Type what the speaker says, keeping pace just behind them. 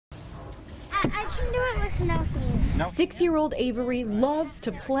I can do it with no heels. Nope. 6-year-old Avery loves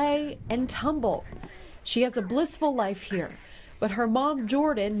to play and tumble. She has a blissful life here, but her mom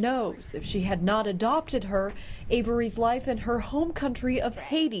Jordan knows if she had not adopted her, Avery's life in her home country of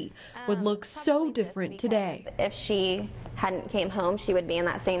Haiti would look so different today. If she hadn't came home, she would be in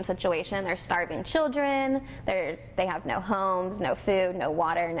that same situation. There's starving children, they have no homes, no food, no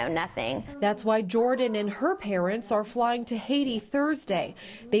water, no nothing. That's why Jordan and her parents are flying to Haiti Thursday.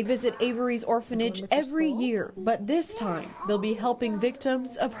 They visit Avery's orphanage every year, but this time they'll be helping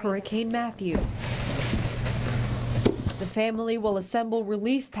victims of Hurricane Matthew. The family will assemble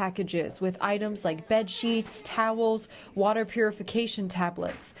relief packages with items like bed sheets, towels, water purification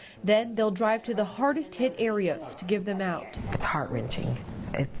tablets. Then they'll drive to the hardest hit areas to give them out. It's heart-wrenching.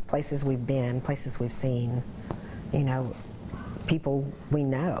 It's places we've been, places we've seen, you know, people we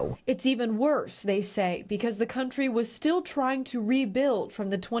know. It's even worse, they say, because the country was still trying to rebuild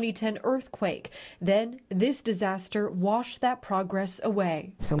from the 2010 earthquake. Then this disaster washed that progress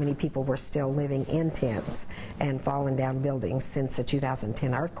away. So many people were still living in tents and falling down buildings since the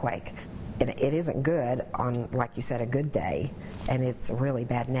 2010 earthquake. It isn't good on, like you said, a good day, and it's really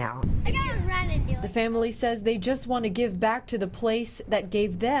bad now. I gotta run and do it. The family says they just want to give back to the place that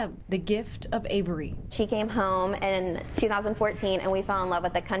gave them the gift of Avery. She came home in 2014 and we fell in love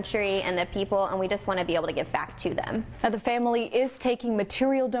with the country and the people, and we just want to be able to give back to them. Now, the family is taking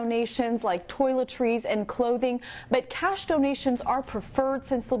material donations like toiletries and clothing, but cash donations are preferred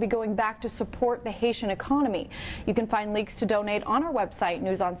since they'll be going back to support the Haitian economy. You can find links to donate on our website,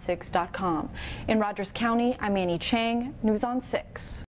 newson6.com. In Rogers County, I'm Chang, News on 6.